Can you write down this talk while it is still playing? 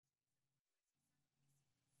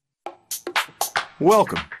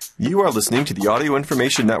Welcome. You are listening to the Audio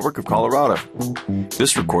Information Network of Colorado.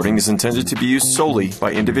 This recording is intended to be used solely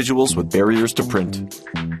by individuals with barriers to print.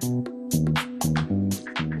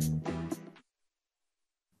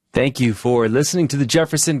 Thank you for listening to the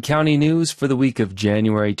Jefferson County News for the week of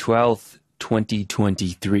January 12th,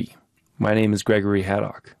 2023. My name is Gregory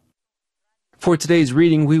Haddock. For today's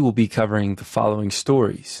reading, we will be covering the following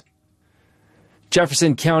stories.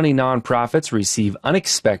 Jefferson County nonprofits receive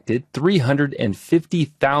unexpected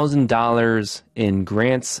 $350,000 in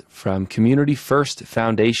grants from Community First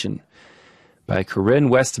Foundation by Corinne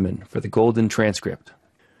Westman for the Golden Transcript.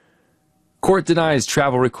 Court denies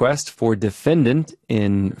travel request for defendant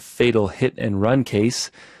in fatal hit-and-run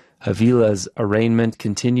case. Avila's arraignment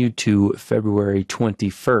continued to February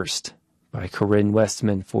 21st by Corinne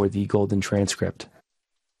Westman for the Golden Transcript.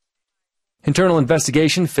 Internal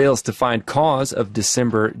investigation fails to find cause of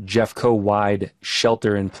December Jeffco-wide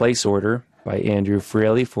shelter-in-place order by Andrew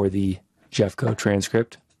Fraley for the Jeffco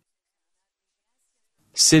Transcript.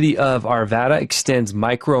 City of Arvada extends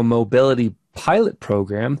micro-mobility pilot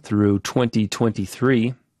program through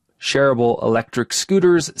 2023. Shareable electric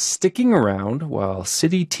scooters sticking around while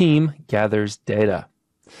city team gathers data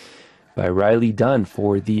by Riley Dunn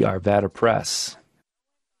for the Arvada Press.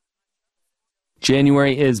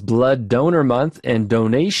 January is Blood Donor Month and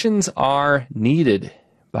donations are needed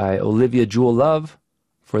by Olivia Jewel Love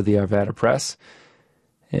for the Arvada Press,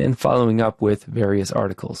 and following up with various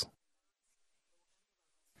articles.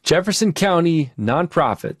 Jefferson County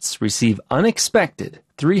nonprofits receive unexpected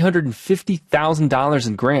 $350,000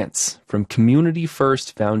 in grants from Community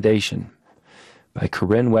First Foundation by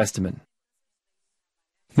Corinne Westman.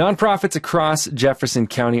 Nonprofits across Jefferson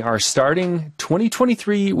County are starting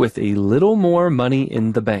 2023 with a little more money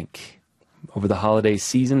in the bank. Over the holiday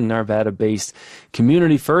season, Arvada-based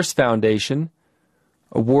Community First Foundation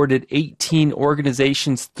awarded 18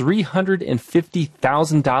 organizations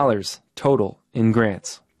 $350,000 total in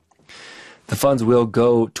grants. The funds will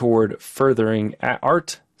go toward furthering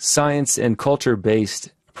art, science, and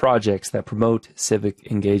culture-based projects that promote civic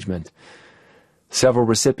engagement. Several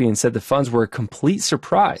recipients said the funds were a complete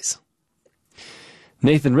surprise.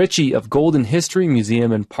 Nathan Ritchie of Golden History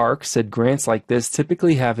Museum and Park said grants like this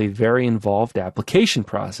typically have a very involved application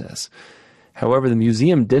process. However, the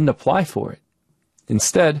museum didn't apply for it.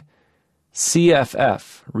 Instead,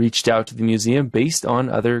 CFF reached out to the museum based on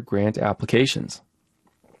other grant applications.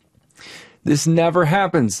 This never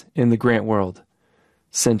happens in the grant world,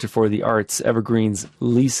 Center for the Arts Evergreen's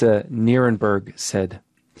Lisa Nierenberg said.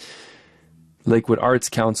 Lakewood Arts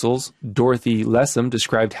Council's Dorothy Lessam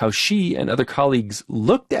described how she and other colleagues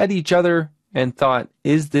looked at each other and thought,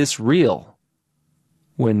 "Is this real?"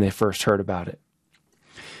 when they first heard about it.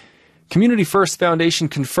 Community First Foundation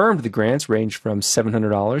confirmed the grants range from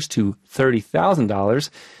 $700 to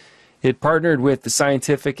 $30,000. It partnered with the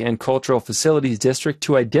Scientific and Cultural Facilities District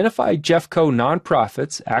to identify Jeffco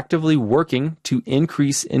nonprofits actively working to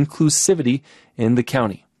increase inclusivity in the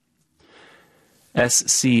county.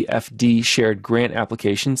 SCFD shared grant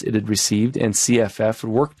applications it had received, and CFF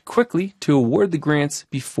worked quickly to award the grants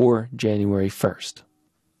before January 1st.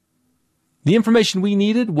 The information we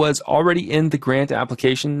needed was already in the grant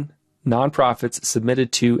application nonprofits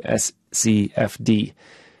submitted to SCFD.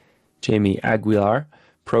 Jamie Aguilar,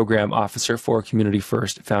 Program Officer for Community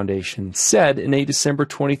First Foundation, said in a December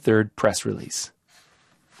 23rd press release.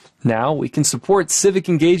 Now we can support civic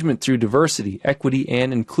engagement through diversity, equity,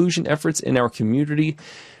 and inclusion efforts in our community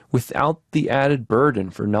without the added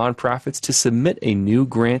burden for nonprofits to submit a new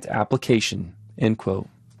grant application, end quote.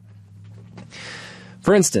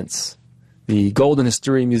 For instance, the Golden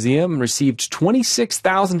History Museum received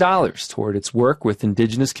 $26,000 toward its work with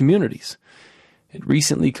indigenous communities. It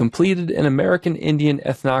recently completed an American Indian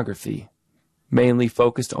ethnography, mainly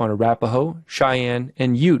focused on Arapaho, Cheyenne,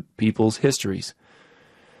 and Ute peoples' histories.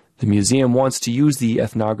 The museum wants to use the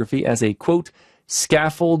ethnography as a, quote,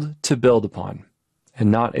 scaffold to build upon,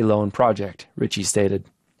 and not a lone project, Ritchie stated.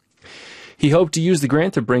 He hoped to use the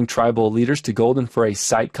grant to bring tribal leaders to Golden for a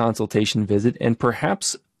site consultation visit and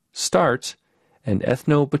perhaps start an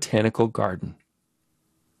ethnobotanical garden.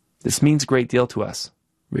 This means a great deal to us,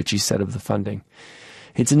 Ritchie said of the funding.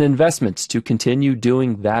 It's an investment to continue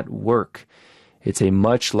doing that work. It's a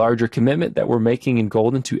much larger commitment that we're making in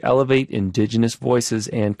Golden to elevate indigenous voices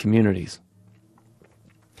and communities.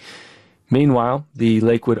 Meanwhile, the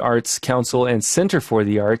Lakewood Arts Council and Center for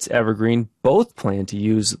the Arts Evergreen both plan to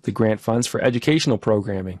use the grant funds for educational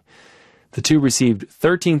programming. The two received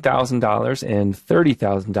 $13,000 and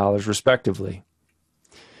 $30,000 respectively.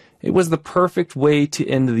 It was the perfect way to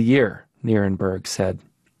end the year, Nierenberg said.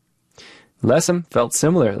 Lessam felt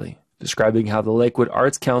similarly. describing how the Lakewood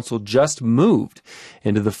Arts Council just moved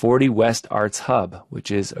into the 40 West Arts Hub,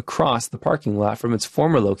 which is across the parking lot from its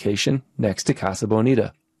former location next to Casa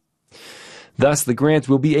Bonita. Thus, the grant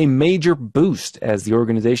will be a major boost as the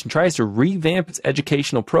organization tries to revamp its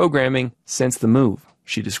educational programming since the move,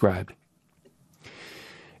 she described.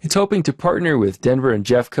 It's hoping to partner with Denver and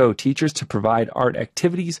Jeffco teachers to provide art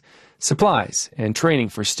activities, supplies, and training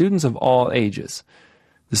for students of all ages.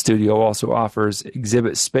 The studio also offers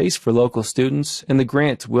exhibit space for local students, and the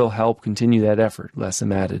grant will help continue that effort,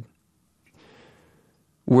 Lessem added.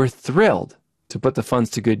 We're thrilled to put the funds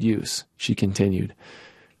to good use, she continued.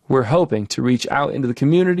 We're hoping to reach out into the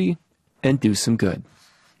community and do some good.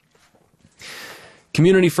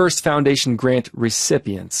 Community First Foundation grant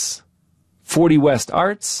recipients: 40 West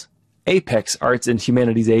Arts, Apex Arts and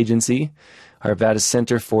Humanities Agency, Arvada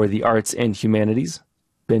Center for the Arts and Humanities,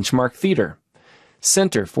 Benchmark Theater,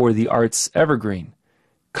 Center for the Arts Evergreen,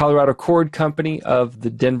 Colorado Chord Company of the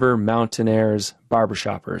Denver Mountaineers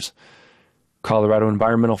Barbershoppers, Colorado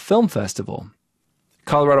Environmental Film Festival,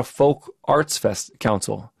 Colorado Folk Arts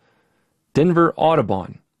Council, Denver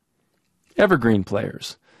Audubon, Evergreen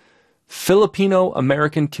Players, Filipino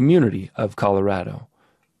American Community of Colorado,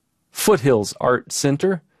 Foothills Art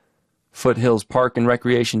Center, Foothills Park and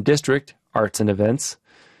Recreation District, Arts and Events,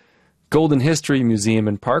 Golden History Museum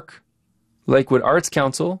and Park, Lakewood Arts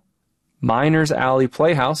Council, Miners Alley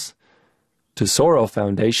Playhouse, Tesoro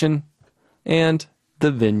Foundation, and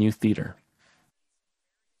the Venue Theater.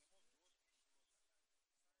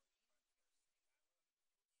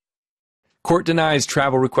 Court denies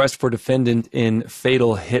travel request for defendant in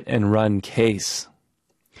fatal hit-and-run case.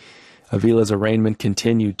 Avila's arraignment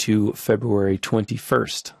continued to February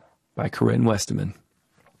 21st by Corinne Westerman.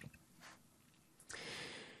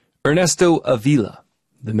 Ernesto Avila,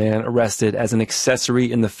 the man arrested as an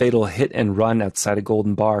accessory in the fatal hit-and-run outside a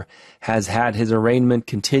Golden Bar, has had his arraignment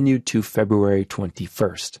continued to February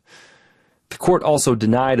 21st. The court also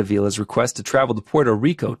denied Avila's request to travel to Puerto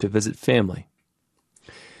Rico to visit family.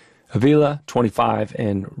 Avila, 25,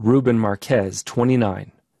 and Ruben Marquez,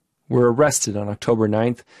 29, were arrested on October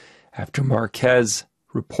 9th after Marquez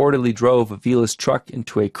reportedly drove Avila's truck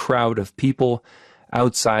into a crowd of people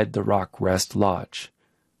outside the Rock Rest Lodge.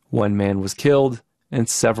 One man was killed and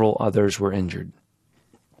several others were injured.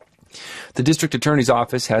 The district attorney's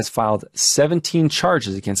office has filed 17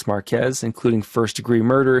 charges against Marquez, including first-degree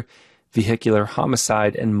murder, vehicular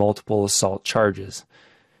homicide, and multiple assault charges.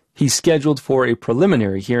 He's scheduled for a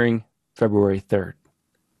preliminary hearing February 3rd.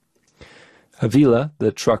 Avila,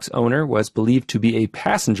 the truck's owner, was believed to be a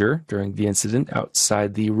passenger during the incident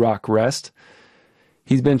outside the Rock Rest.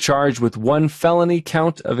 He's been charged with one felony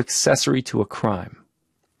count of accessory to a crime.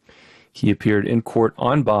 He appeared in court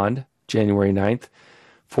on bond January 9th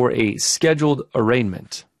for a scheduled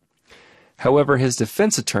arraignment. However, his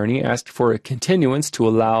defense attorney asked for a continuance to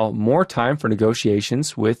allow more time for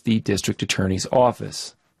negotiations with the district attorney's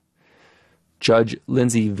office. Judge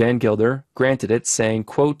Lindsay Van Gilder granted it, saying,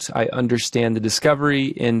 quote, "I understand the discovery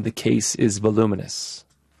in the case is voluminous."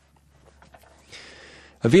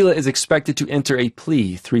 Avila is expected to enter a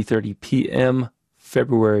plea 3:30 p.m.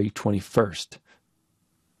 February 21st.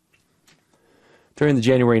 During the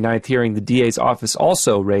January 9th hearing, the DA's office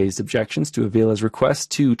also raised objections to Avila's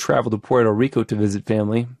request to travel to Puerto Rico to visit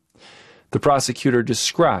family. The prosecutor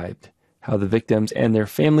described how the victims and their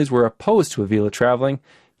families were opposed to Avila traveling,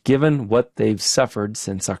 given what they've suffered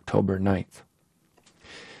since October 9th.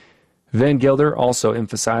 Van Gilder also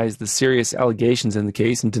emphasized the serious allegations in the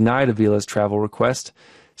case and denied Avila's travel request,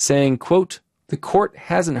 saying, quote, "The court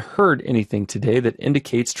hasn't heard anything today that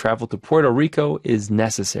indicates travel to Puerto Rico is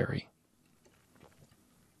necessary."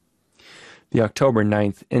 The October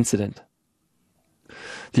 9th incident.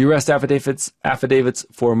 The arrest affidavits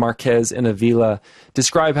for Marquez and Avila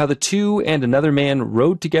describe how the two and another man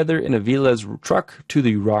rode together in Avila's truck to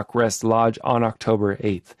the Rock Rest Lodge on October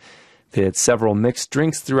 8th. They had several mixed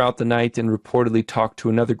drinks throughout the night and reportedly talked to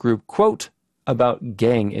another group, quote, about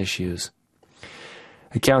gang issues.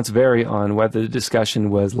 Accounts vary on whether the discussion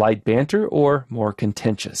was light banter or more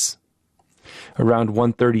contentious. Around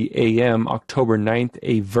 1:30 a.m. October 9th,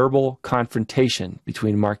 a verbal confrontation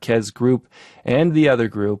between Marquez's group and the other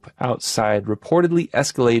group outside reportedly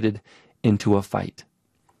escalated into a fight.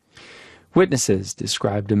 Witnesses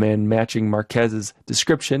described a man matching Marquez's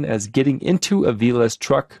description as getting into Avila's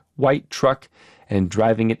white truck, and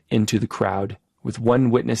driving it into the crowd, with one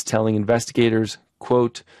witness telling investigators,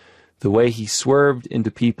 quote, "The way he swerved into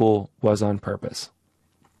people was on purpose."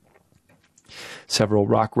 Several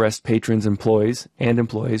Rock Rest patrons, employees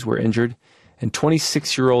were injured, and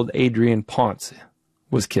 26-year-old Adrian Ponce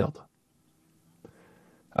was killed.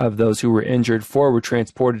 of those who were injured, 4 were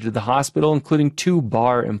transported to the hospital, including 2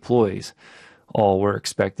 bar employees. All were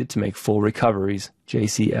expected to make full recoveries,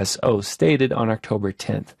 JCSO stated on October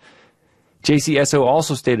 10th. JCSO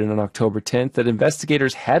also stated on October 10th that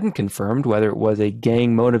investigators hadn't confirmed whether it was a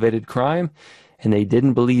gang-motivated crime, and they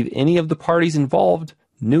didn't believe any of the parties involved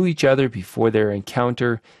knew each other before their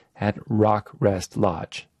encounter at Rock Rest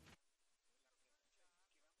Lodge.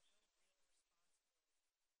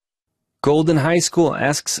 Golden High School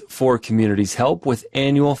asks for community's help with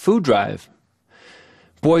annual food drive.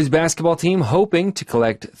 Boys basketball team hoping to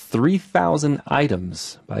collect 3,000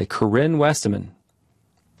 items by Corinne Westerman.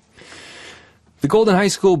 The Golden High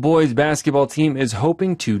School boys basketball team is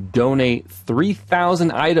hoping to donate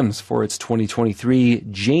 3,000 items for its 2023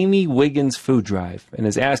 Jamie Wiggins food drive and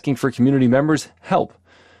is asking for community members' help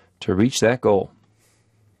to reach that goal.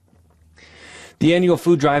 The annual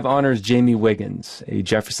food drive honors Jamie Wiggins, a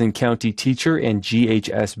Jefferson County teacher and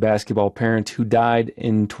GHS basketball parent who died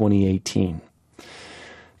in 2018.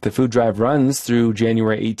 The food drive runs through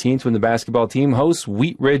January 18th when the basketball team hosts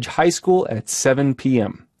Wheat Ridge High School at 7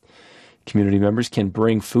 p.m. Community members can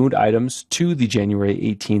bring food items to the January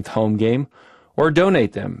 18th home game or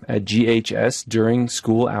donate them at GHS during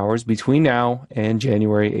school hours between now and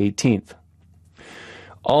January 18th.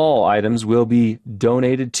 All items will be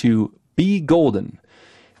donated to Be Golden,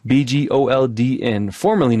 BGOLDN,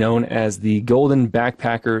 formerly known as the Golden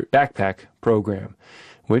Backpack Program,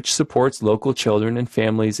 which supports local children and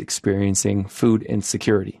families experiencing food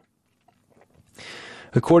insecurity.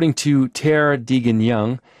 According to Tara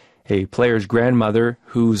Deegan-Young, a player's grandmother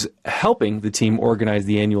who's helping the team organize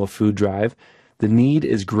the annual food drive, the need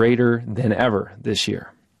is greater than ever this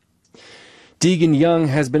year. Deegan-Young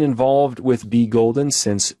has been involved with Be Golden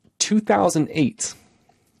since 2008.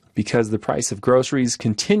 Because the price of groceries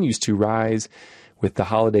continues to rise with the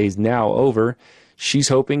holidays now over, she's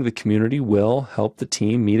hoping the community will help the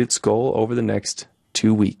team meet its goal over the next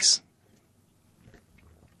 2 weeks.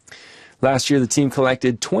 Last year, the team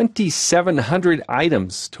collected 2,700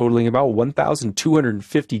 items, totaling about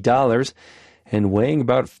 $1,250 and weighing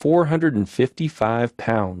about 455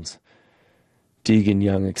 pounds.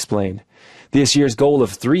 Deegan-Young explained. This year's goal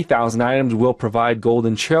of 3,000 items will provide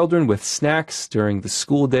Golden children with snacks during the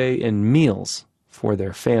school day and meals for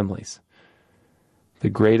their families. The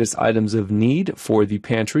greatest items of need for the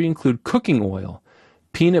pantry include cooking oil,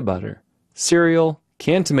 peanut butter, cereal,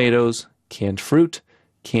 canned tomatoes, canned fruit,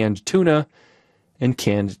 canned tuna, and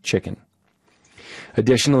canned chicken.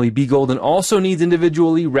 Additionally, Be Golden also needs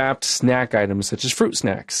individually wrapped snack items such as fruit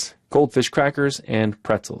snacks, goldfish crackers, and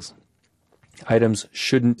pretzels. Items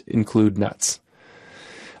shouldn't include nuts.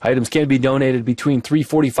 Items can be donated between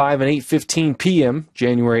 3:45 and 8:15 p.m.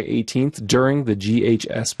 January 18th during the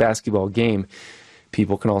GHS basketball game.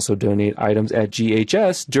 People can also donate items at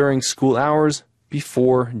GHS during school hours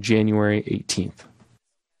before January 18th.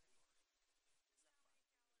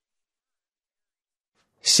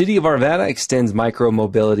 City of Arvada extends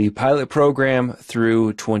micro-mobility pilot program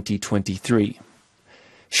through 2023.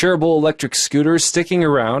 Shareable electric scooters sticking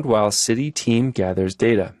around while city team gathers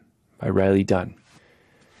data, by Riley Dunn.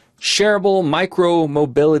 Shareable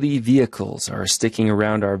micro-mobility vehicles are sticking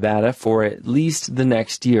around Arvada for at least the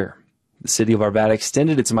next year. The city of Arvada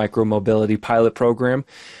extended its micro-mobility pilot program,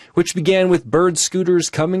 which began with Bird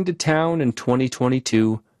scooters coming to town in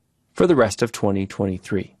 2022 for the rest of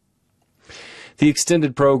 2023. The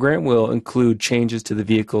extended program will include changes to the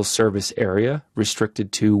vehicle's service area,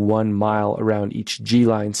 restricted to 1 mile around each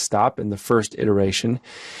G-Line stop in the first iteration,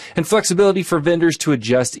 and flexibility for vendors to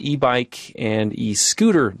adjust e-bike and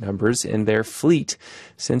e-scooter numbers in their fleet,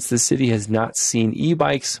 since the city has not seen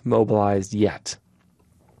e-bikes mobilized yet.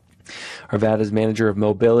 Arvada's Manager of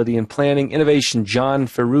Mobility and Planning Innovation, John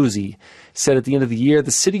Ferruzzi, said at the end of the year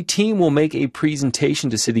the city team will make a presentation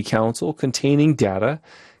to City Council containing data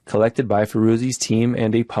collected by Ferruzzi's team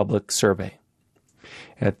and a public survey.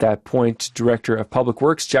 At that point, Director of Public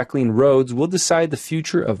Works Jacqueline Rhodes will decide the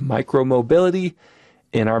future of micromobility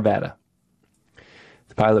in Arvada.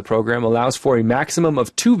 The pilot program allows for a maximum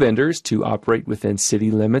of 2 vendors to operate within city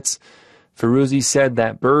limits. Ferruzzi said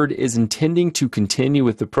that Bird is intending to continue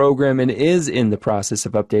with the program and is in the process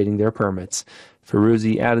of updating their permits.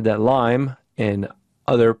 Ferruzzi added that Lime, an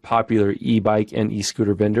other popular e-bike and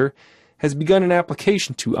e-scooter vendor, has begun an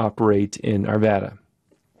application to operate in Arvada.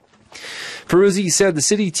 Ferruzzi said the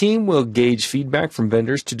city team will gauge feedback from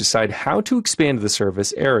vendors to decide how to expand the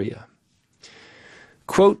service area.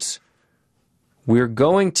 Quote, "We're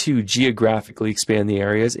going to geographically expand the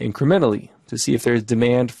areas incrementally to see if there's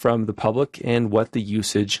demand from the public and what the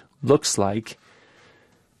usage looks like,"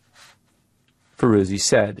 Ferruzzi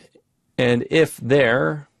said. "And if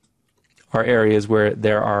there are areas where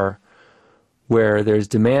there's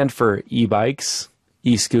demand for e-bikes,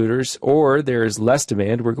 e-scooters, or there's less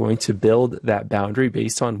demand. We're going to build that boundary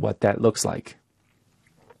based on what that looks like.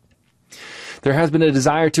 There has been a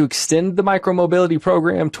desire to extend the micromobility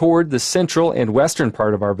program toward the central and western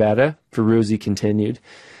part of Arvada, Peruzzi continued.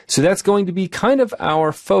 So that's going to be kind of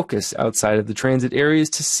our focus outside of the transit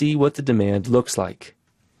areas to see what the demand looks like.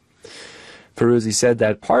 Peruzzi said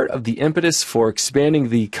that part of the impetus for expanding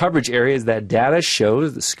the coverage area is that data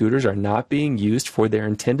shows that scooters are not being used for their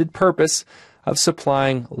intended purpose of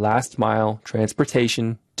supplying last-mile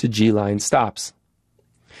transportation to G-line stops.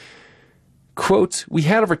 Quote, "We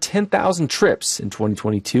had over 10,000 trips in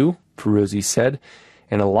 2022, Peruzzi said,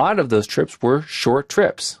 and a lot of those trips were short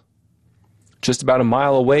trips, just about a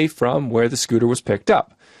mile away from where the scooter was picked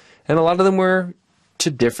up. And a lot of them were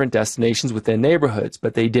to different destinations within neighborhoods,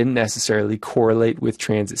 but they didn't necessarily correlate with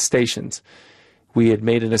transit stations. We had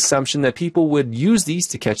made an assumption that people would use these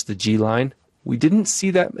to catch the G line. We didn't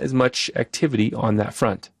see that as much activity on that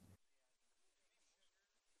front."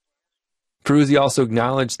 Peruzzi also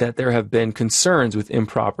acknowledged that there have been concerns with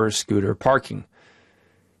improper scooter parking.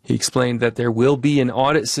 He explained that there will be an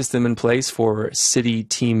audit system in place for city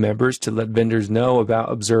team members to let vendors know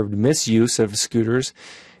about observed misuse of scooters,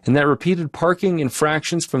 and that repeated parking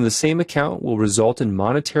infractions from the same account will result in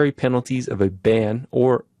monetary penalties of a ban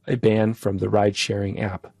or a ban from the ride-sharing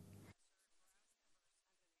app.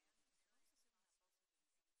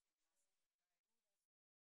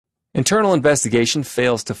 Internal investigation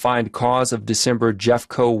fails to find cause of December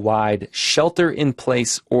Jeffco-wide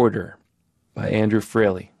shelter-in-place order by Andrew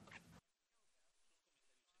Fraley.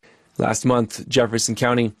 Last month, Jefferson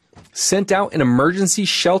County sent out an emergency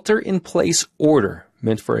shelter-in-place order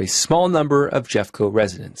meant for a small number of Jeffco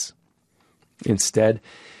residents. Instead,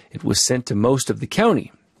 it was sent to most of the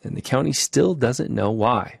county, and the county still doesn't know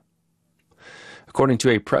why. According to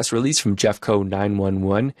a press release from Jeffco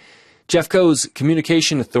 911, Jeffco's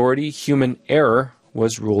communication authority, human error,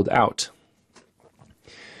 was ruled out.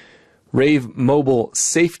 Rave Mobile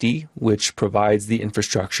Safety, which provides the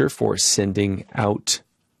infrastructure for sending out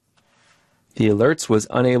the alerts, was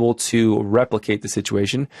unable to replicate the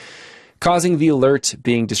situation, causing the alert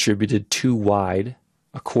being distributed too wide,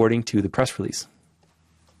 according to the press release.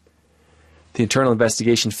 The internal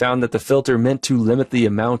investigation found that the filter meant to limit the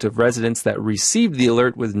amount of residents that received the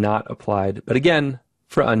alert was not applied, but again,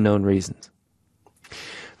 for unknown reasons.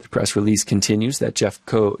 The press release continues that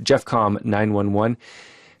Jeffcom 911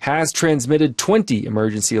 has transmitted 20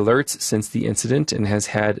 emergency alerts since the incident and has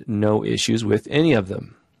had no issues with any of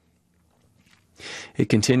them. It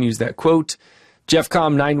continues that, quote,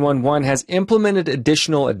 Jeffcom 911 has implemented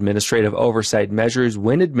additional administrative oversight measures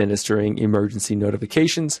when administering emergency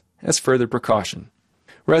notifications as further precaution.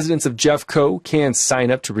 Residents of Jeffco can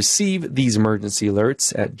sign up to receive these emergency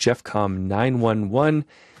alerts at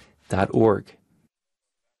jeffcom911.org.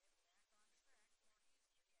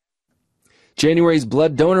 January's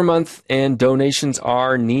Blood Donor Month and donations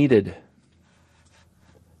are needed.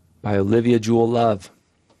 By Olivia Jewel Love.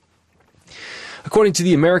 According to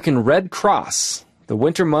the American Red Cross, the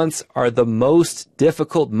winter months are the most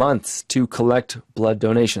difficult months to collect blood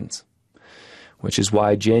donations, which is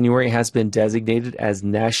why January has been designated as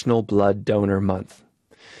National Blood Donor Month.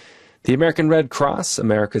 The American Red Cross,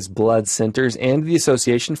 America's Blood Centers, and the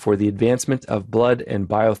Association for the Advancement of Blood and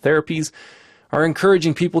Biotherapies are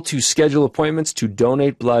encouraging people to schedule appointments to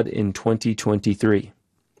donate blood in 2023.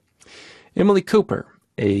 Emily Cooper,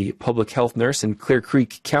 a public health nurse in Clear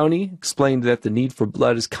Creek County, explained that the need for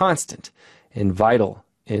blood is constant and vital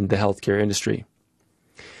in the healthcare industry.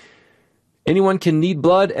 Anyone can need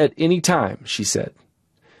blood at any time, she said.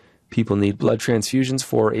 People need blood transfusions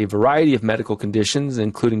for a variety of medical conditions,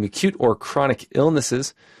 including acute or chronic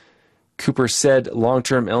illnesses. Cooper said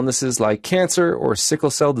long-term illnesses like cancer or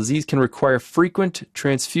sickle cell disease can require frequent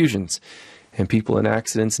transfusions, and people in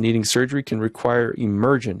accidents needing surgery can require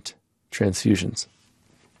emergent transfusions.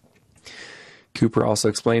 Cooper also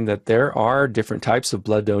explained that there are different types of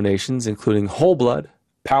blood donations, including whole blood,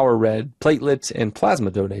 power red, platelet, and plasma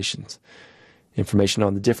donations. Information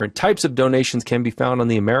on the different types of donations can be found on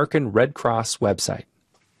the American Red Cross website.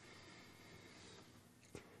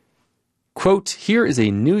 Quote, here is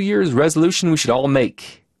a New Year's resolution we should all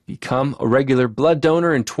make. Become a regular blood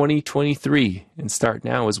donor in 2023 and start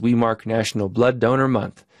now as we mark National Blood Donor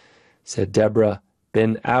Month, said Deborah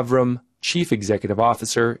Ben Avram, Chief Executive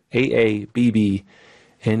Officer, AABB,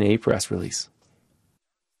 in a press release.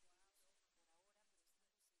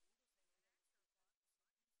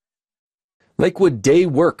 Lakewood Day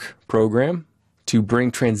Work program to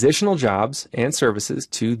bring transitional jobs and services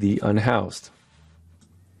to the unhoused.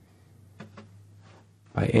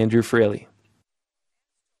 by Andrew Fraley.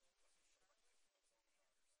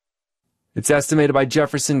 It's estimated by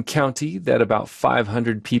Jefferson County that about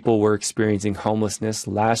 500 people were experiencing homelessness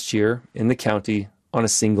last year in the county on a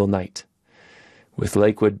single night, with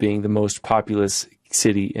Lakewood being the most populous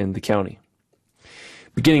city in the county.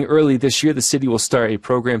 Beginning early this year, the city will start a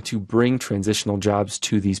program to bring transitional jobs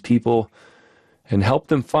to these people and help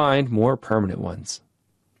them find more permanent ones.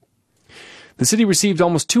 The city received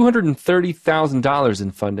almost $230,000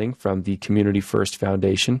 in funding from the Community First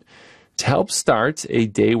Foundation to help start a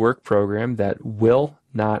day work program that will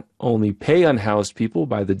not only pay unhoused people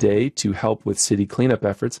by the day to help with city cleanup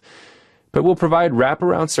efforts, but will provide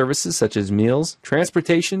wraparound services such as meals,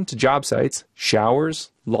 transportation to job sites,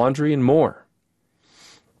 showers, laundry, and more.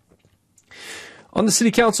 On the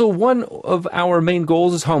City Council, one of our main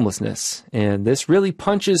goals is homelessness, and this really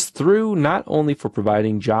punches through not only for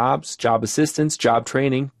providing jobs, job assistance, job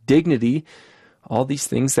training, dignity, all these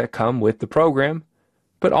things that come with the program,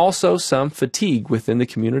 but also some fatigue within the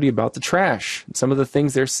community about the trash and some of the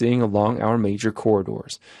things they're seeing along our major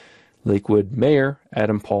corridors, Lakewood Mayor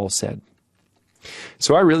Adam Paul said.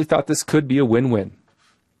 So I really thought this could be a win-win.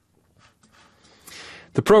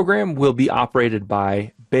 The program will be operated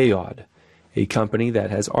by Bayod, a company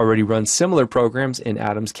that has already run similar programs in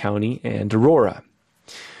Adams County and Aurora,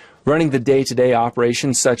 running the day-to-day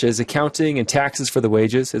operations such as accounting and taxes for the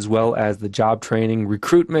wages, as well as the job training,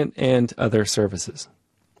 recruitment, and other services.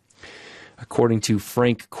 According to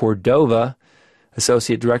Frank Cordova,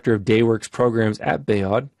 Associate Director of Dayworks Programs at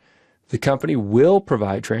Bayod, the company will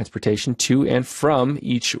provide transportation to and from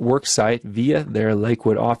each work site via their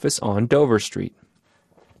Lakewood office on Dover Street.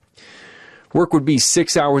 Work would be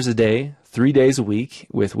 6 hours a day, 3 days a week,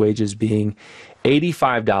 with wages being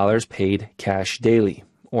 $85 paid cash daily,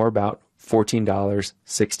 or about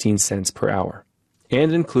 $14.16 per hour,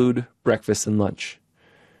 and include breakfast and lunch.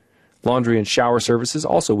 Laundry and shower services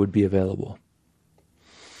also would be available.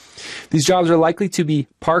 These jobs are likely to be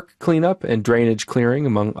park cleanup and drainage clearing,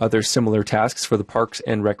 among other similar tasks for the Parks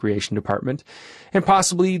and Recreation Department, and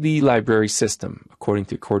possibly the library system, according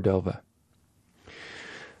to Cordova.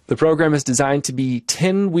 The program is designed to be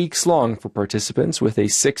 10 weeks long for participants, with a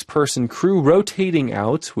 6-person crew rotating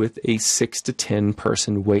out with a 6 to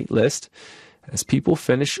 10-person wait list as people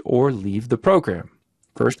finish or leave the program.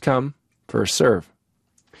 First come, first serve.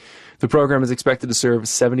 The program is expected to serve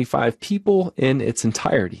 75 people in its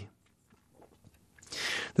entirety.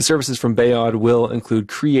 The services from Bayod will include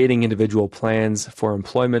creating individual plans for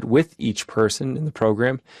employment with each person in the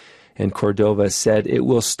program, and Cordova said it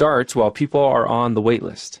will start while people are on the wait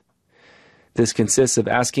list. This consists of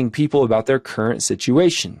asking people about their current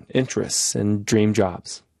situation, interests, and dream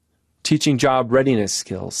jobs, teaching job readiness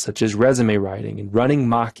skills such as resume writing and running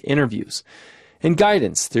mock interviews, and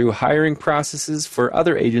guidance through hiring processes for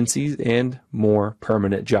other agencies and more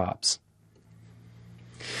permanent jobs.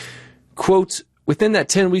 Quote, within that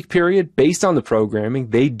 10-week period, based on the programming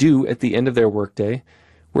they do at the end of their workday,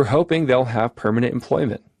 we're hoping they'll have permanent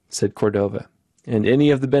employment, said Cordova, and any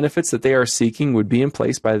of the benefits that they are seeking would be in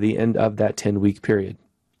place by the end of that 10-week period.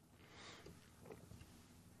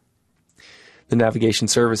 The navigation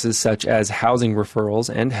services such as housing referrals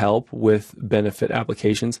and help with benefit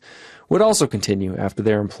applications would also continue after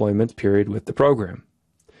their employment period with the program.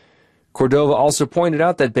 Cordova also pointed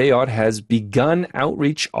out that Bayod has begun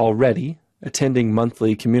outreach already, attending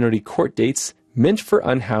monthly community court dates meant for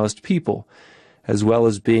unhoused people, as well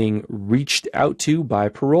as being reached out to by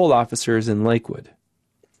parole officers in Lakewood.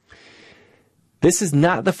 This is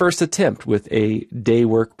not the first attempt with a day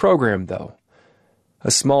work program, though. A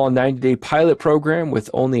small 90-day pilot program with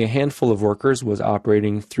only a handful of workers was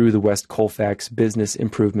operating through the West Colfax Business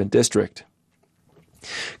Improvement District.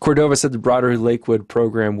 Cordova said the broader Lakewood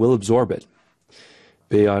program will absorb it.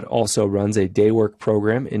 Bayod also runs a day work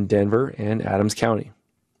program in Denver and Adams County.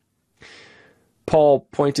 Paul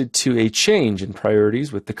pointed to a change in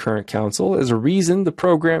priorities with the current council as a reason the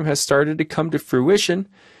program has started to come to fruition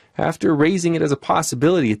after raising it as a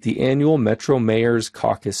possibility at the annual Metro Mayor's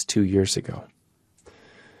Caucus 2 years ago.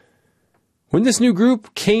 When this new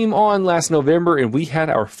group came on last November and we had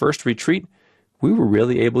our first retreat, we were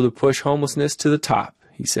really able to push homelessness to the top,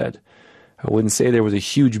 he said. I wouldn't say there was a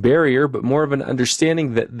huge barrier, but more of an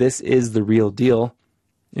understanding that this is the real deal,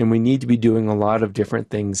 and we need to be doing a lot of different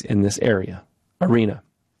things in this arena.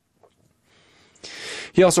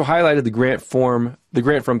 He also highlighted the grant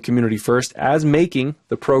from Community First as making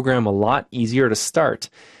the program a lot easier to start,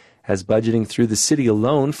 as budgeting through the city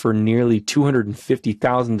alone for nearly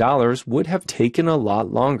 $250,000 would have taken a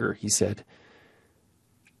lot longer, he said.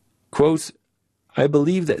 Quote, I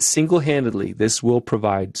believe that single-handedly this will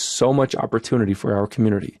provide so much opportunity for our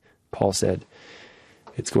community, Paul said.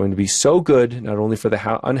 It's going to be so good, not only for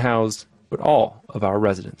the unhoused, but all of our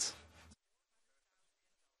residents.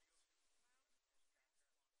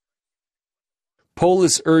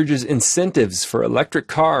 Polis urges incentives for electric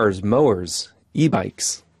cars, mowers,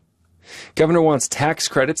 e-bikes. Governor wants tax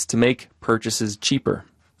credits to make purchases cheaper.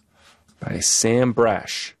 By Sam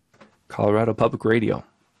Brash, Colorado Public Radio.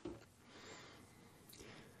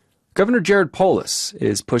 Governor Jared Polis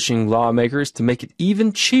is pushing lawmakers to make it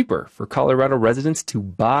even cheaper for Colorado residents to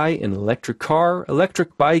buy an electric car,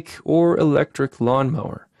 electric bike, or electric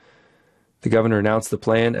lawnmower. The governor announced the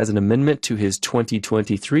plan as an amendment to his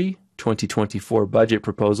 2023-2024 budget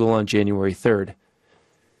proposal on January 3rd.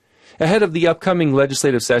 Ahead of the upcoming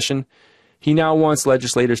legislative session, he now wants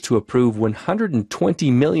legislators to approve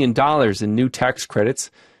 $120 million in new tax credits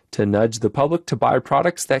to nudge the public to buy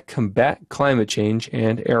products that combat climate change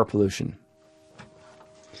and air pollution.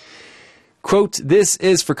 Quote, "This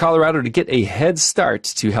is for Colorado to get a head start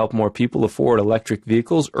to help more people afford electric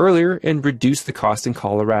vehicles earlier and reduce the cost in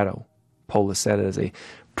Colorado," Polis said at a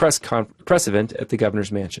press event at the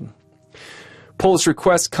governor's mansion. Polis'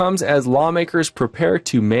 request comes as lawmakers prepare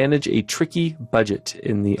to manage a tricky budget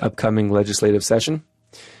in the upcoming legislative session.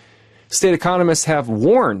 State economists have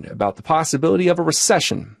warned about the possibility of a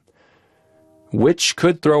recession, which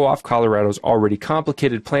could throw off Colorado's already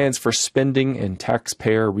complicated plans for spending and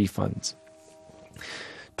taxpayer refunds.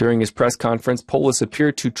 During his press conference, Polis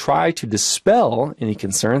appeared to try to dispel any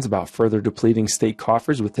concerns about further depleting state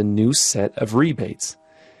coffers with a new set of rebates.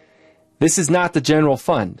 "This is not the general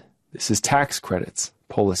fund. This is tax credits,"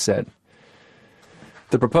 Polis said.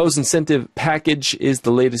 The proposed incentive package is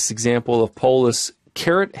the latest example of Polis'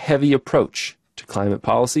 carrot-heavy approach to climate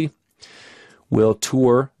policy. Will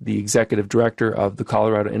Tour, the executive director of the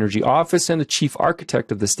Colorado Energy Office and the chief architect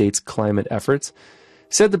of the state's climate efforts,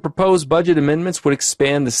 said the proposed budget amendments would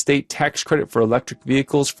expand the state tax credit for electric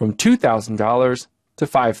vehicles from $2,000 to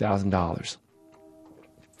 $5,000.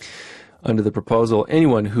 Under the proposal,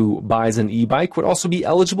 anyone who buys an e-bike would also be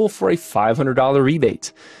eligible for a $500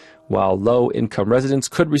 rebate, while low-income residents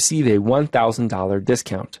could receive a $1,000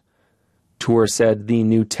 discount. Tour said the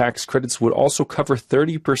new tax credits would also cover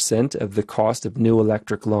 30% of the cost of new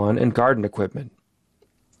electric lawn and garden equipment.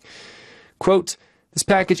 Quote, "This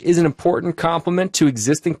package is an important complement to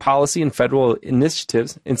existing policy and federal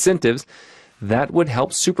incentives that would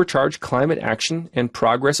help supercharge climate action and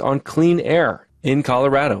progress on clean air in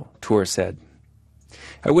Colorado," Tour said.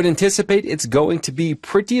 "I would anticipate it's going to be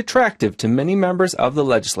pretty attractive to many members of the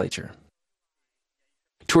legislature."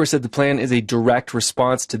 Tour said the plan is a direct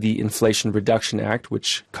response to the Inflation Reduction Act,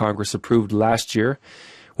 which Congress approved last year,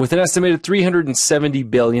 with an estimated $370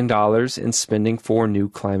 billion in spending for new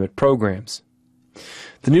climate programs.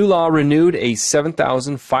 The new law renewed a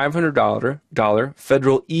 $7,500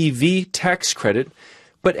 federal EV tax credit,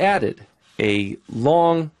 but added a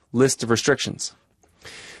long list of restrictions.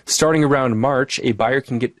 Starting around March, a buyer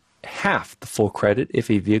can get half the full credit if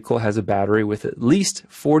a vehicle has a battery with at least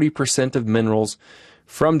 40% of minerals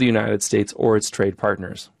from the United States or its trade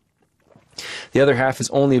partners. The other half is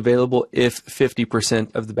only available if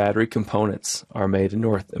 50% of the battery components are made in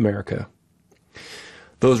North America.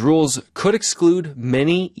 Those rules could exclude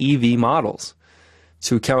many EV models.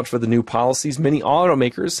 To account for the new policies, many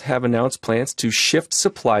automakers have announced plans to shift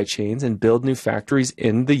supply chains and build new factories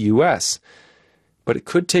in the U.S., but it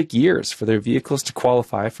could take years for their vehicles to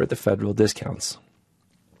qualify for the federal discounts.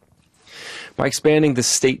 By expanding the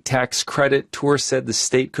state tax credit, Tour said the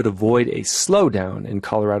state could avoid a slowdown in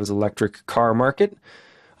Colorado's electric car market.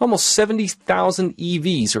 Almost 70,000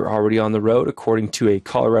 EVs are already on the road, according to a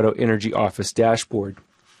Colorado Energy Office dashboard.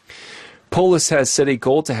 Polis has set a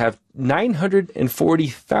goal to have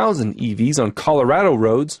 940,000 EVs on Colorado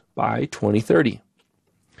roads by 2030.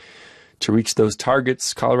 To reach those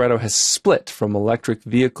targets, Colorado has split from electric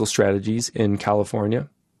vehicle strategies in California.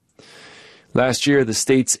 Last year, the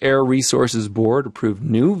state's Air Resources Board approved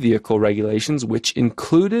new vehicle regulations, which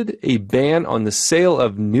included a ban on the sale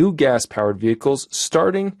of new gas-powered vehicles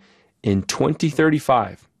starting in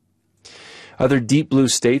 2035. Other deep blue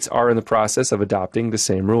states are in the process of adopting the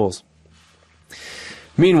same rules.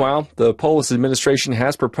 Meanwhile, the Polis administration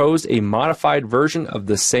has proposed a modified version of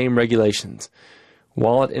the same regulations.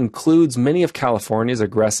 While it includes many of California's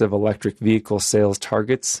aggressive electric vehicle sales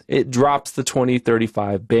targets, it drops the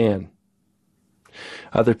 2035 ban.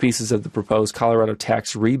 Other pieces of the proposed Colorado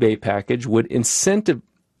tax rebate package would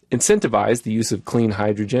incentivize the use of clean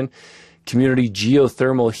hydrogen, community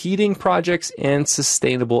geothermal heating projects, and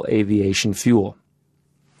sustainable aviation fuel.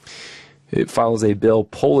 It follows a bill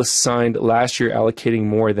Polis signed last year allocating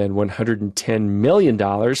more than $110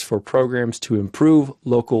 million for programs to improve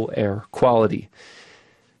local air quality.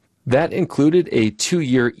 That included a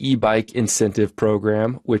 2-year e-bike incentive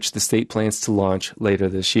program, which the state plans to launch later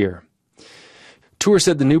this year. Tour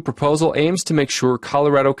said the new proposal aims to make sure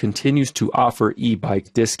Colorado continues to offer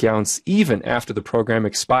e-bike discounts even after the program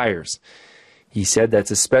expires. He said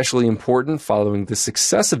that's especially important following the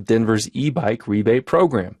success of Denver's e-bike rebate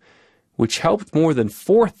program, which helped more than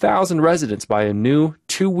 4,000 residents buy a new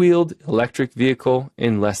 2-wheeled electric vehicle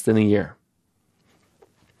in less than a year.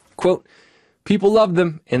 Quote, "People love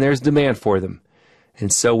them and there's demand for them.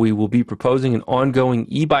 And so we will be proposing an ongoing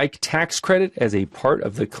e-bike tax credit as a part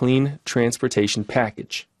of the clean transportation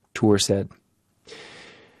package," Tour said.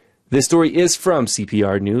 This story is from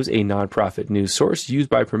CPR News, a nonprofit news source used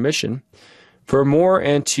by permission. For more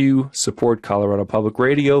and to support Colorado Public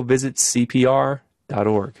Radio, visit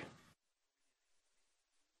cpr.org.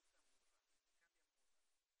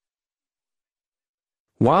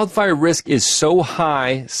 Wildfire risk is so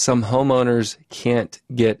high, some homeowners can't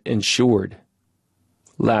get insured.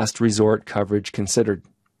 Last resort coverage considered.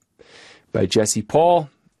 By Jesse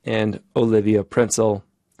Paul and Olivia Prinzel,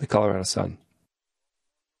 the Colorado Sun.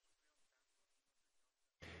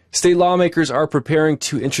 State lawmakers are preparing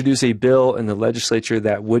to introduce a bill in the legislature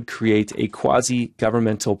that would create a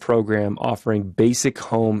quasi-governmental program offering basic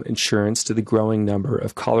home insurance to the growing number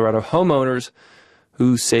of Colorado homeowners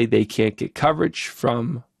who say they can't get coverage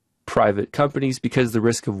from private companies because the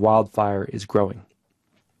risk of wildfire is growing.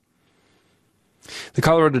 The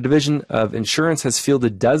Colorado Division of Insurance has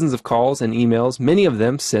fielded dozens of calls and emails, many of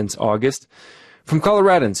them since August, from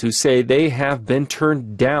Coloradans who say they have been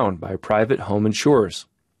turned down by private home insurers.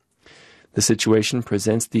 The situation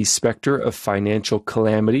presents the specter of financial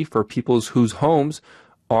calamity for people whose homes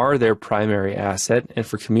are their primary asset and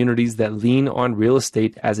for communities that lean on real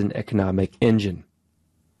estate as an economic engine.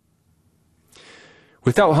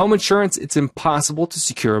 Without home insurance, it's impossible to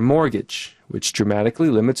secure a mortgage, which dramatically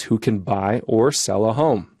limits who can buy or sell a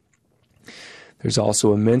home. There's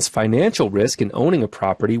also immense financial risk in owning a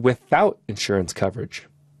property without insurance coverage.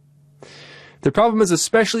 The problem is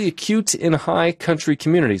especially acute in high country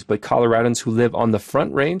communities, but Coloradans who live on the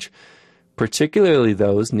Front Range, particularly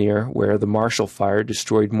those near where the Marshall Fire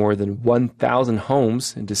destroyed more than 1,000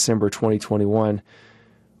 homes in December 2021,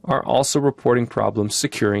 are also reporting problems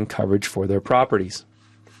securing coverage for their properties.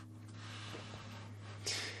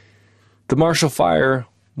 The Marshall Fire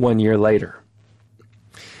 1 year later.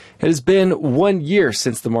 It has been 1 year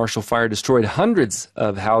since the Marshall Fire destroyed hundreds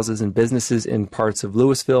of houses and businesses in parts of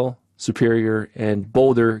Louisville, Superior, and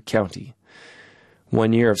Boulder County.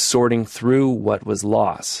 1 year of sorting through what was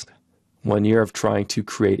lost. 1 year of trying to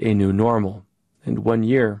create a new normal. And 1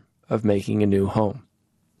 year of making a new home.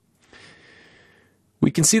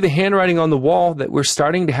 We can see the handwriting on the wall that we're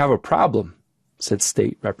starting to have a problem, said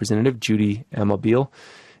State Representative Judy Amabile,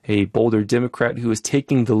 a Boulder Democrat who is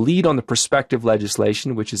taking the lead on the prospective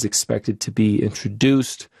legislation, which is expected to be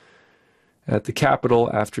introduced at the Capitol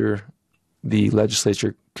after the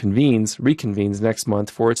legislature reconvenes next month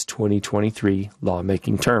for its 2023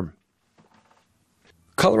 lawmaking term.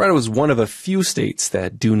 Colorado is one of a few states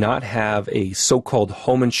that do not have a so-called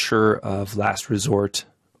home insurer of last resort,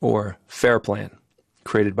 or FAIR plan,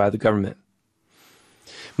 created by the government.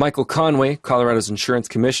 Michael Conway, Colorado's insurance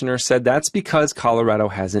commissioner, said that's because Colorado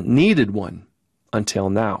hasn't needed one until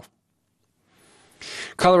now.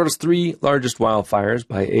 Colorado's 3 largest wildfires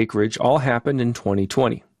by acreage all happened in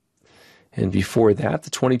 2020. And before that, the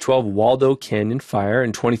 2012 Waldo Canyon Fire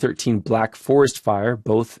and 2013 Black Forest Fire,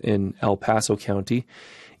 both in El Paso County,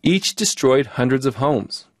 each destroyed hundreds of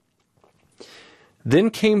homes. Then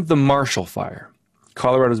came the Marshall Fire,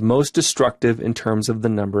 Colorado's most destructive in terms of the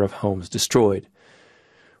number of homes destroyed.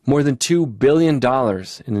 More than $2 billion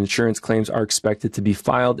in insurance claims are expected to be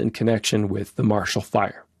filed in connection with the Marshall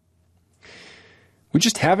Fire. We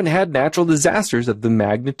just haven't had natural disasters of the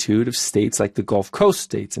magnitude of states like the Gulf Coast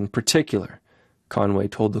states in particular, Conway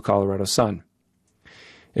told the Colorado Sun.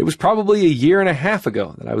 It was probably a year and a half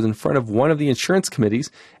ago that I was in front of one of the insurance committees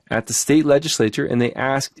at the state legislature and they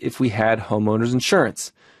asked if we had homeowners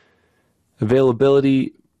insurance.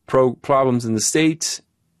 Availability problems in the state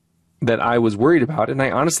that I was worried about, and I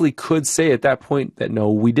honestly could say at that point that no,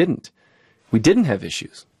 we didn't. We didn't have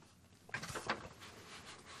issues.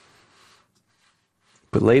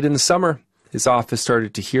 But late in the summer, his office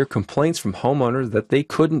started to hear complaints from homeowners that they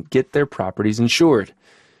couldn't get their properties insured.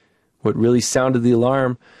 What really sounded the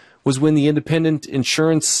alarm was when the independent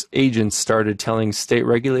insurance agents started telling state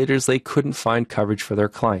regulators they couldn't find coverage for their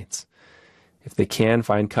clients. If they can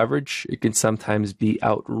find coverage, it can sometimes be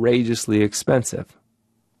outrageously expensive.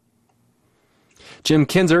 Jim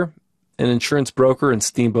Kinzer, an insurance broker in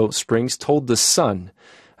Steamboat Springs, told The Sun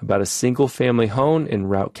about a single-family home in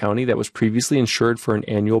Routt County that was previously insured for an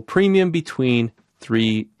annual premium between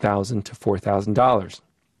 $3,000 to $4,000.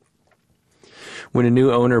 When a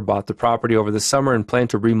new owner bought the property over the summer and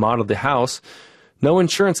planned to remodel the house, no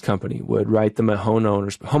insurance company would write them a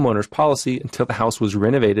homeowner's policy until the house was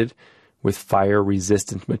renovated with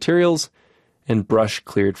fire-resistant materials and brush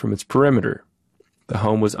cleared from its perimeter. The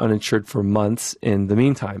home was uninsured for months in the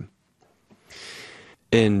meantime.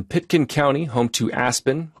 In Pitkin County, home to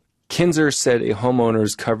Aspen, Kinzer said a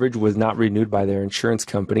homeowner's coverage was not renewed by their insurance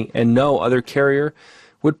company, and no other carrier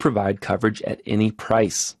would provide coverage at any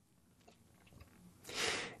price.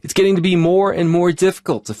 It's getting to be more and more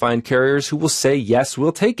difficult to find carriers who will say, yes,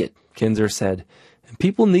 we'll take it, Kinzer said, and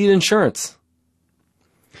people need insurance.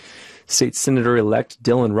 State Senator-elect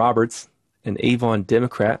Dylan Roberts, an Avon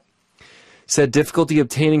Democrat, said difficulty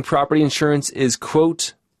obtaining property insurance is,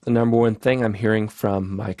 quote, the number one thing I'm hearing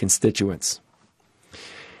from my constituents.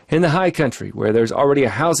 In the high country, where there's already a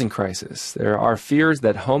housing crisis, there are fears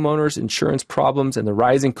that homeowners' insurance problems and the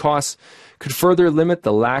rising costs could further limit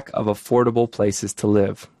the lack of affordable places to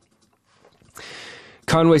live.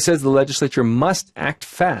 Conway says the legislature must act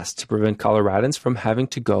fast to prevent Coloradans from having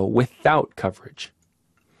to go without coverage.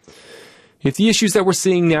 If the issues that we're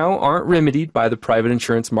seeing now aren't remedied by the private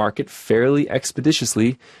insurance market fairly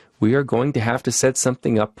expeditiously, we are going to have to set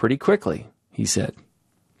something up pretty quickly, he said.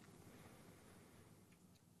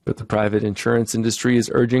 But the private insurance industry is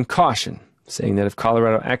urging caution, saying that if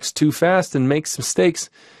Colorado acts too fast and makes mistakes,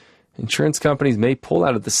 insurance companies may pull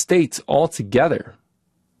out of the state altogether.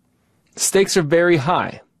 The stakes are very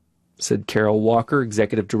high, said Carol Walker,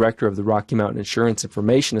 executive director of the Rocky Mountain Insurance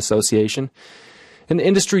Information Association, an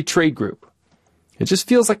industry trade group. It just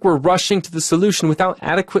feels like we're rushing to the solution without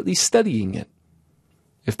adequately studying it.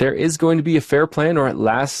 If there is going to be a fair plan or at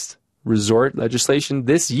last resort legislation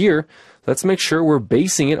this year, let's make sure we're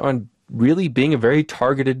basing it on really being a very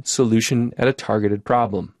targeted solution at a targeted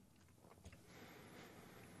problem.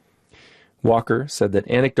 Walker said that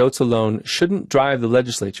anecdotes alone shouldn't drive the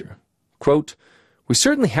legislature. Quote, we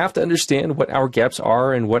certainly have to understand what our gaps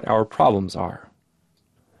are and what our problems are.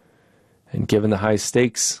 And given the high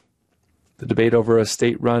stakes, the debate over a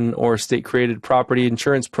state-run or state-created property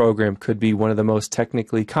insurance program could be one of the most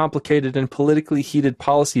technically complicated and politically heated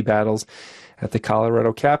policy battles at the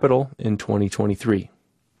Colorado Capitol in 2023.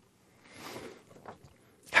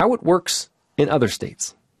 How it works in other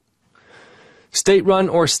states. State-run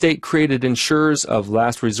or state-created insurers of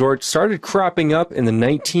last resort started cropping up in the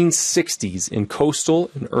 1960s in coastal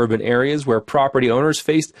and urban areas where property owners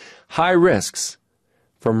faced high risks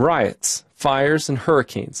from riots, fires, and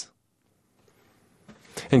hurricanes,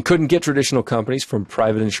 and couldn't get traditional companies from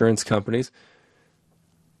private insurance companies,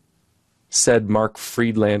 said Mark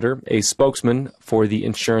Friedlander, a spokesman for the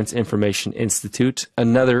Insurance Information Institute,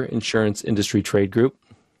 another insurance industry trade group.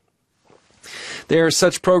 There are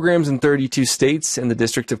such programs in 32 states and the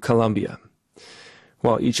District of Columbia.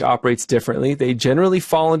 While each operates differently, they generally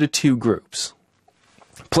fall into two groups: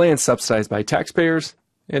 plans subsidized by taxpayers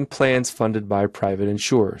and plans funded by private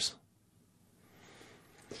insurers.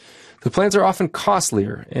 The plans are often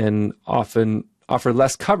costlier and often offer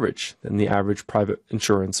less coverage than the average private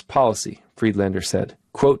insurance policy, Friedlander said.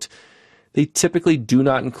 Quote, they typically do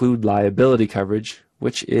not include liability coverage,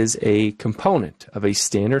 which is a component of a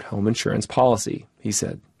standard home insurance policy, he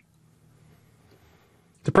said.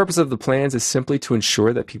 The purpose of the plans is simply to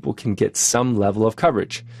ensure that people can get some level of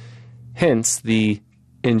coverage, hence the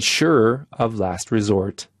insurer of last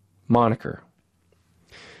resort moniker.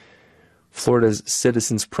 Florida's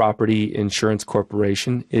Citizens Property Insurance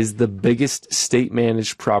Corporation is the biggest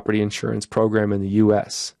state-managed property insurance program in the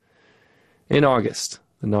U.S. In August,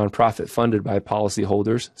 the nonprofit funded by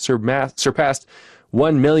policyholders surpassed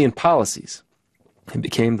 1 million policies and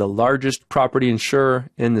became the largest property insurer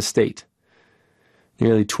in the state.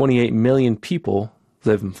 Nearly 28 million people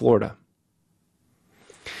live in Florida.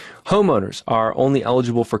 Homeowners are only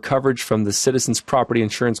eligible for coverage from the Citizens Property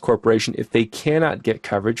Insurance Corporation if they cannot get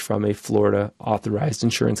coverage from a Florida authorized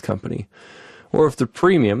insurance company, or if the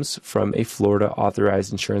premiums from a Florida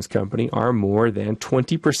authorized insurance company are more than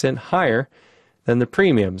 20% higher than the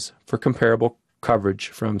premiums for comparable coverage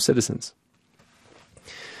from Citizens.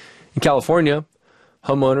 In California,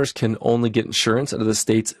 homeowners can only get insurance under the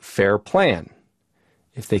state's FAIR Plan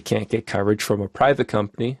if they can't get coverage from a private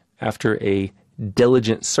company after a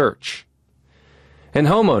diligent search. And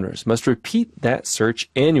homeowners must repeat that search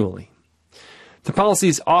annually. The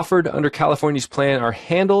policies offered under California's plan are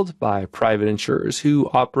handled by private insurers who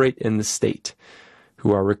operate in the state,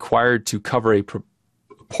 who are required to cover a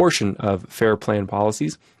portion of fair plan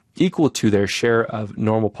policies equal to their share of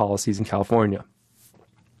normal policies in California.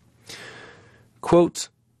 Quote,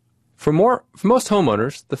 for most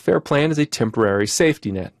homeowners, the fair plan is a temporary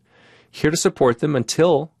safety net, here to support them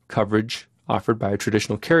until coverage offered by a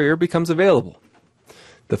traditional carrier becomes available,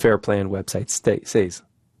 the fair plan website says.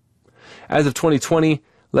 As of 2020,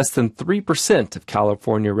 less than 3% of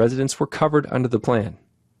California residents were covered under the plan.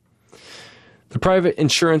 The private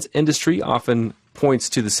insurance industry often points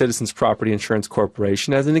to the Citizens Property Insurance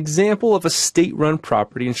Corporation as an example of a state-run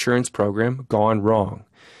property insurance program gone wrong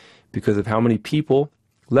because of how many people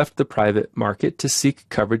left the private market to seek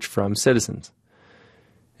coverage from Citizens.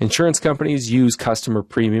 Insurance companies use customer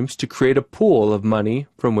premiums to create a pool of money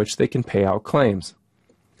from which they can pay out claims.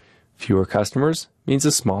 Fewer customers means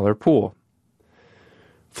a smaller pool.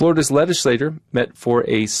 Florida's legislature met for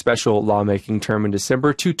a special lawmaking term in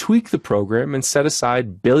December to tweak the program and set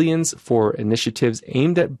aside billions for initiatives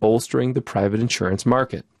aimed at bolstering the private insurance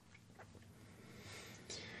market.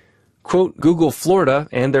 Quote, Google Florida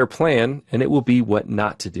and their plan, and it will be what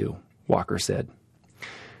not to do, Walker said.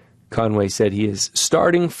 Conway said he is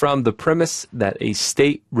starting from the premise that a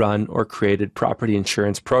state-run or created property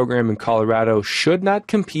insurance program in Colorado should not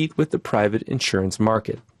compete with the private insurance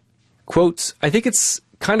market. Quote, I think it's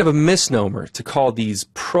kind of a misnomer to call these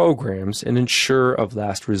programs an insurer of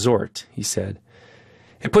last resort, he said.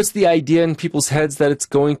 It puts the idea in people's heads that it's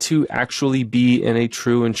going to actually be in a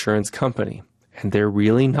true insurance company, and they're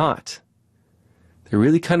really not. They're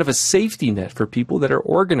really kind of a safety net for people that are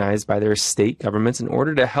organized by their state governments in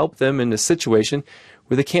order to help them in a situation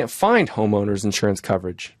where they can't find homeowners insurance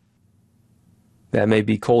coverage. That may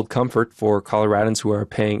be cold comfort for Coloradans who are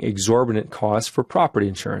paying exorbitant costs for property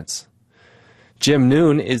insurance. Jim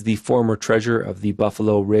Noon is the former treasurer of the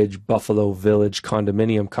Buffalo Ridge Buffalo Village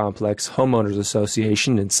Condominium Complex Homeowners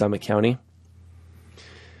Association in Summit County.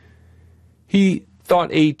 He thought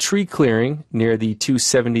a tree clearing near the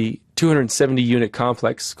 270-unit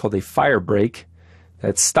complex called a fire break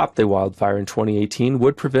that stopped a wildfire in 2018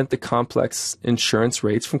 would prevent the complex insurance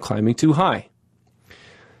rates from climbing too high.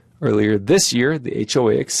 Earlier this year, the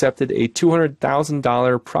HOA accepted a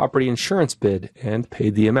 $200,000 property insurance bid and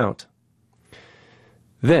paid the amount.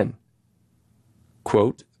 Then,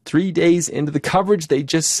 quote, 3 days into the coverage, they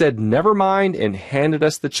just said never mind and handed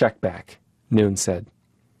us the check back, Noon said.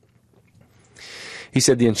 He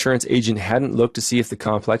said the insurance agent hadn't looked to see if the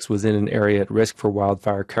complex was in an area at risk for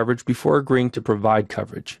wildfire coverage before agreeing to provide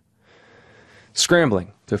coverage.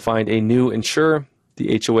 Scrambling to find a new insurer,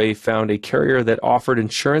 the HOA found a carrier that offered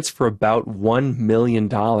insurance for about $1 million.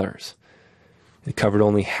 It covered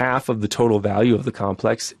only half of the total value of the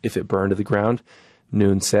complex if it burned to the ground,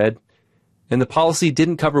 Noon said, and the policy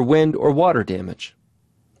didn't cover wind or water damage.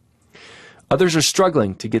 Others are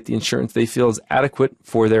struggling to get the insurance they feel is adequate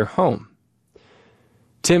for their home.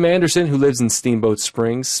 Tim Anderson, who lives in Steamboat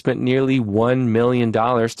Springs, spent nearly $1 million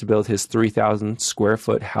to build his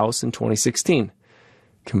 3,000-square-foot house in 2016,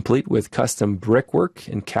 complete with custom brickwork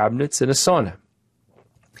and cabinets and a sauna.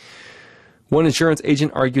 One insurance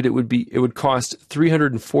agent argued it would cost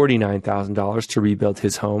 $349,000 to rebuild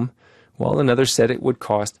his home, while another said it would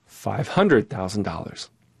cost $500,000.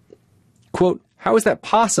 Quote, how is that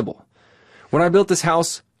possible? When I built this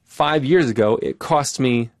house 5 years ago, it cost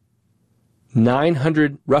me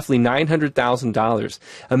roughly $900,000,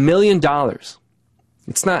 $1 million.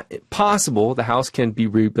 It's not possible the house can be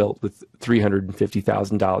rebuilt with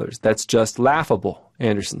 $350,000. That's just laughable,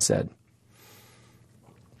 Anderson said.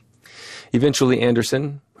 Eventually,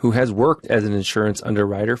 Anderson, who has worked as an insurance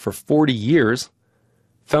underwriter for 40 years,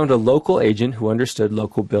 found a local agent who understood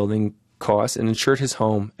local building costs and insured his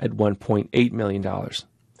home at $1.8 million.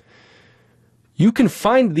 You can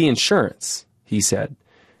find the insurance, he said.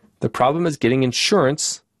 The problem is getting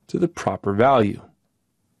insurance to the proper value.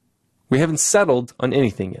 We haven't settled on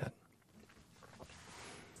anything yet.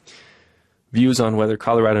 Views on whether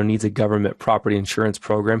Colorado needs a government property insurance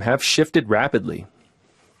program have shifted rapidly.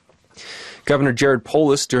 Governor Jared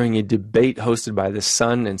Polis, during a debate hosted by The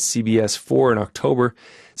Sun and CBS 4 in October,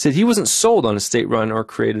 said he wasn't sold on a state-run or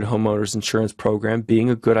created homeowners insurance program being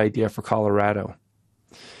a good idea for Colorado.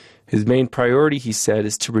 His main priority, he said,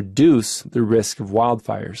 is to reduce the risk of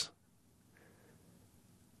wildfires.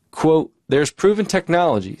 Quote, there's proven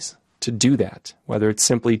technologies to do that, whether it's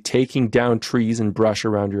simply taking down trees and brush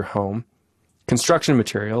around your home, construction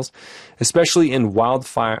materials, especially in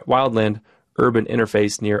wildland urban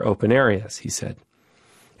interface near open areas, he said.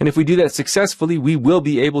 And if we do that successfully, we will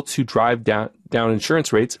be able to drive down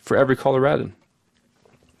insurance rates for every Coloradan.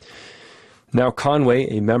 Now Conway,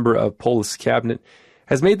 a member of Polis' cabinet,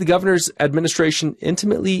 has made the governor's administration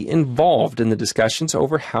intimately involved in the discussions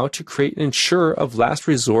over how to create an insurer of last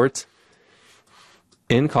resort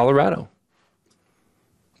in Colorado.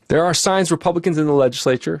 There are signs Republicans in the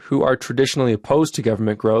legislature, who are traditionally opposed to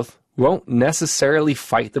government growth, won't necessarily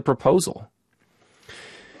fight the proposal.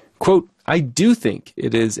 Quote, I do think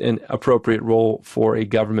it is an appropriate role for a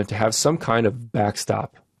government to have some kind of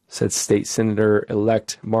backstop, said State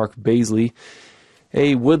Senator-elect Mark Baisley,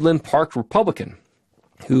 a Woodland Park Republican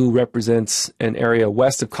who represents an area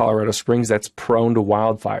west of Colorado Springs that's prone to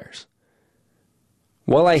wildfires.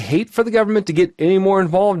 While I hate for the government to get any more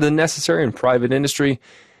involved than necessary in private industry,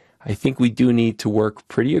 I think we do need to work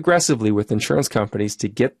pretty aggressively with insurance companies to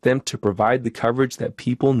get them to provide the coverage that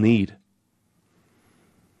people need.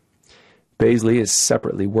 Baisley is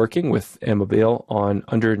separately working with Immobile on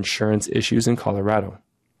underinsurance issues in Colorado.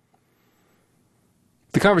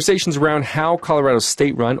 The conversations around how Colorado's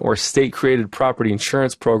state-run or state-created property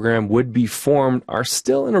insurance program would be formed are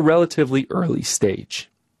still in a relatively early stage.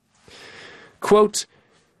 Quote,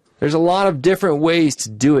 there's a lot of different ways to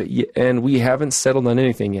do it, and we haven't settled on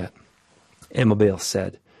anything yet, Immobile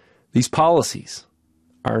said. These policies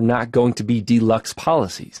are not going to be deluxe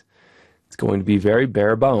policies. It's going to be very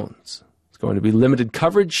bare bones. It's going to be limited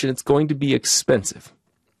coverage, and it's going to be expensive.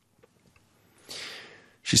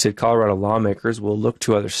 She said Colorado lawmakers will look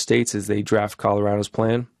to other states as they draft Colorado's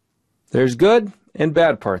plan. There's good and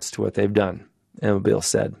bad parts to what they've done, Immobile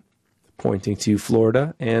said, pointing to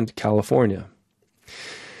Florida and California.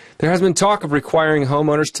 There has been talk of requiring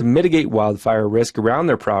homeowners to mitigate wildfire risk around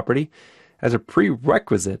their property as a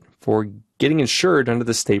prerequisite for getting insured under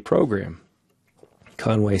the state program.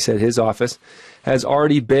 Conway said his office has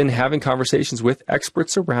already been having conversations with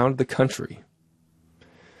experts around the country.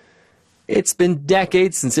 It's been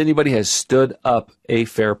decades since anybody has stood up a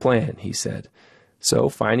fair plan, he said. So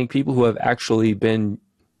finding people who actually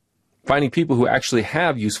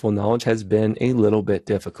have useful knowledge has been a little bit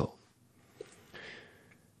difficult.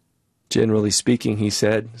 Generally speaking, he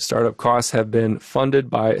said, startup costs have been funded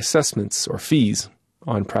by assessments or fees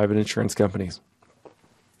on private insurance companies.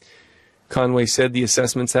 Conway said the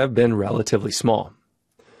assessments have been relatively small.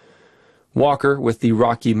 Walker, with the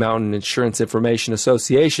Rocky Mountain Insurance Information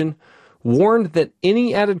Association, warned that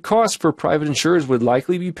any added cost for private insurers would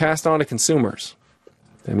likely be passed on to consumers.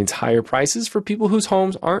 That means higher prices for people whose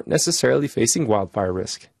homes aren't necessarily facing wildfire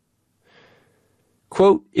risk.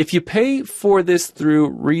 Quote, if you pay for this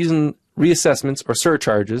through reassessments or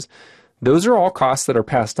surcharges, those are all costs that are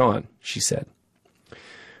passed on, she said.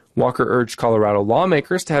 Walker urged Colorado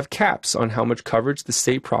lawmakers to have caps on how much coverage the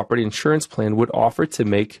state property insurance plan would offer to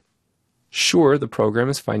make sure the program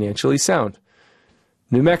is financially sound.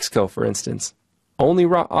 New Mexico, for instance, only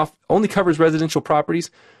covers residential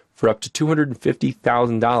properties for up to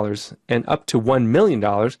 $250,000 and up to $1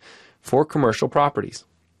 million for commercial properties.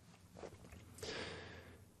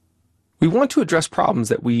 We want to address problems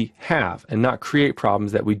that we have and not create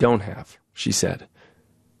problems that we don't have, she said.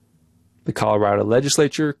 The Colorado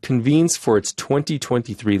legislature convenes for its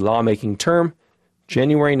 2023 lawmaking term,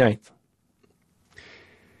 January 9th.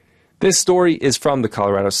 This story is from the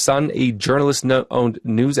Colorado Sun, a journalist-owned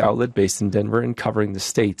news outlet based in Denver and covering the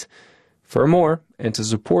state. For more, and to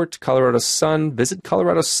support Colorado Sun, visit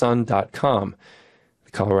coloradosun.com.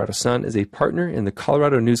 The Colorado Sun is a partner in the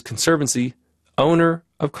Colorado News Conservancy, owner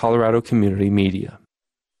of Colorado Community Media.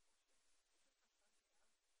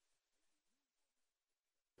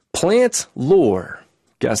 Plant Lore,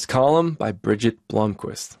 guest column by Bridget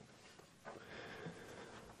Blomquist.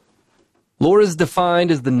 Lore is defined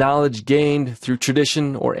as the knowledge gained through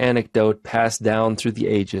tradition or anecdote passed down through the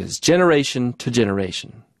ages, generation to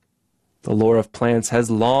generation. The lore of plants has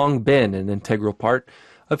long been an integral part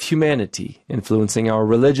of humanity, influencing our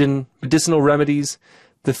religion, medicinal remedies,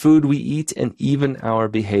 the food we eat, and even our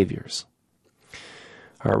behaviors.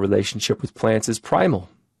 Our relationship with plants is primal.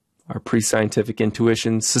 Our pre-scientific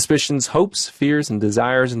intuitions, suspicions, hopes, fears, and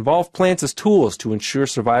desires involve plants as tools to ensure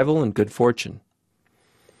survival and good fortune.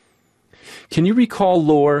 Can you recall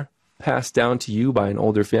lore passed down to you by an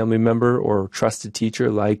older family member or trusted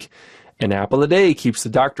teacher like an apple a day keeps the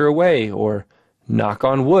doctor away, or knock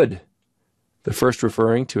on wood, the first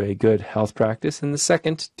referring to a good health practice and the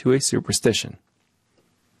second to a superstition?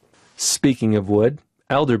 Speaking of wood,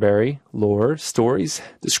 elderberry lore stories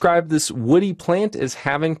describe this woody plant as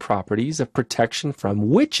having properties of protection from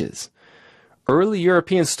witches. Early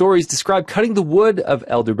European stories describe cutting the wood of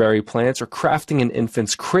elderberry plants or crafting an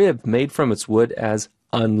infant's crib made from its wood as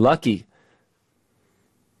unlucky.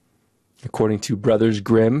 According to Brothers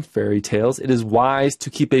Grimm fairy tales, it is wise to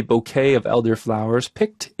keep a bouquet of elderflowers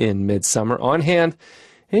picked in midsummer on hand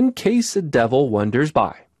in case a devil wanders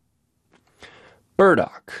by.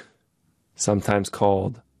 Burdock, sometimes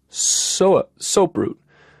called soaproot,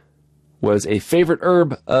 was a favorite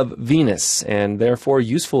herb of Venus and therefore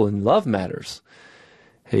useful in love matters.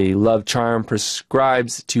 A love charm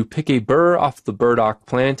prescribes to pick a burr off the burdock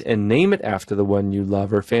plant and name it after the one you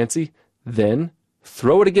love or fancy. Then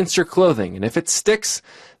throw it against your clothing, and if it sticks,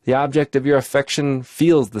 the object of your affection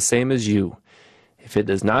feels the same as you. If it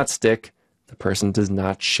does not stick, the person does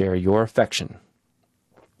not share your affection.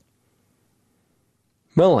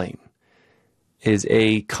 Mullein is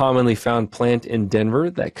a commonly found plant in Denver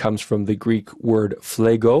that comes from the Greek word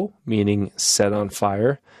phlegeo, meaning set on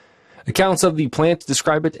fire. Accounts of the plant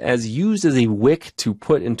describe it as used as a wick to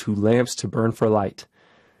put into lamps to burn for light.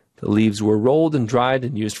 The leaves were rolled and dried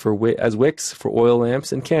and used as wicks for oil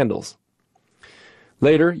lamps and candles.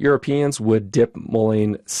 Later, Europeans would dip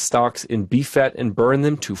mullein stalks in beef fat and burn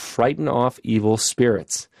them to frighten off evil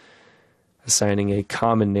spirits, assigning a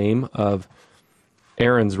common name of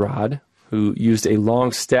Aaron's rod, who used a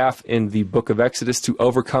long staff in the book of Exodus to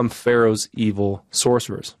overcome Pharaoh's evil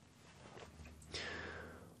sorcerers.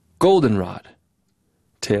 Goldenrod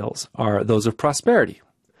tales are those of prosperity.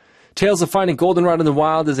 Tales of finding goldenrod in the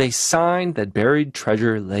wild is a sign that buried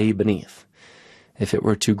treasure lay beneath. If it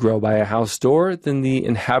were to grow by a house door, then the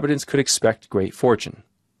inhabitants could expect great fortune.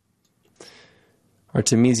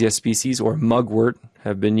 Artemisia species, or mugwort,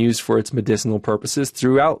 have been used for its medicinal purposes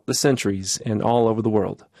throughout the centuries and all over the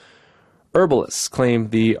world. Herbalists claim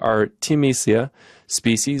the Artemisia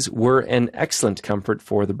species were an excellent comfort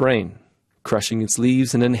for the brain. Crushing its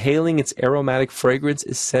leaves and inhaling its aromatic fragrance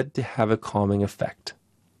is said to have a calming effect.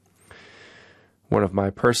 One of my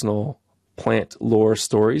personal plant lore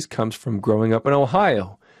stories comes from growing up in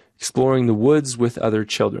Ohio, exploring the woods with other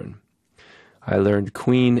children. I learned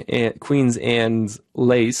Queen's Anne's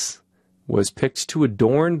lace was picked to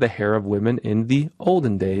adorn the hair of women in the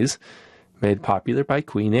olden days, made popular by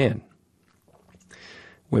Queen Anne.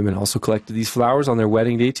 Women also collected these flowers on their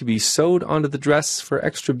wedding day to be sewed onto the dress for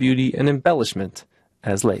extra beauty and embellishment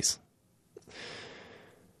as lace.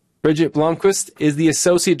 Bridget Blomquist is the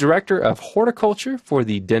Associate Director of Horticulture for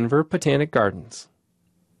the Denver Botanic Gardens.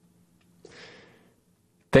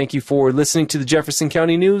 Thank you for listening to the Jefferson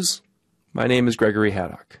County News. My name is Gregory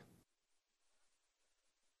Haddock.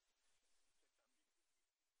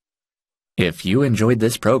 If you enjoyed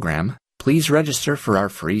this program, please register for our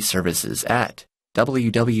free services at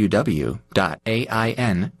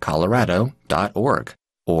www.aincolorado.org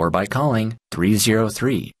or by calling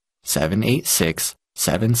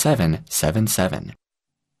 303-786-7777.